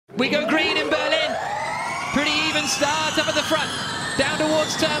We go green in Berlin. Pretty even start up at the front. Down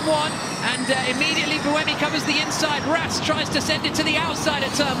towards turn 1, and immediately Buemi covers the inside. Ras tries to send it to the outside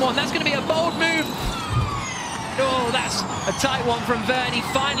at turn 1. That's going to be a bold move. Oh, that's a tight one from Vergne.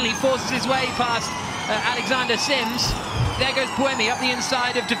 Finally forces his way past Alexander Sims. There goes Buemi up the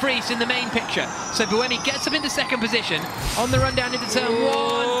inside of De Vries in the main picture. So Buemi gets up into second position on the run down into turn 1.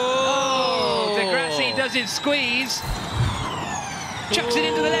 Oh, De Vries does his squeeze. Chucks it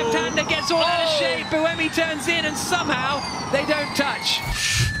into the left-hander, gets all out of shape. Buemi turns in, and somehow they don't touch.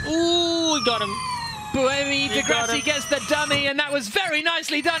 Ooh, he got him. Buemi, De Vries gets the dummy, and that was very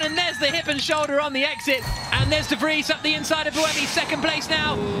nicely done. And there's the hip and shoulder on the exit. And there's De Vries up the inside of Buemi. Second place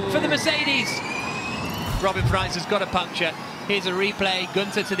now for the Mercedes. Robin Price has got a puncture. Here's a replay.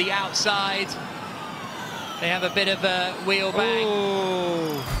 Gunther to the outside. They have a bit of a wheel bang.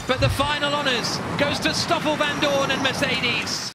 But the final honours goes to Stoffel Vandoorne and Mercedes.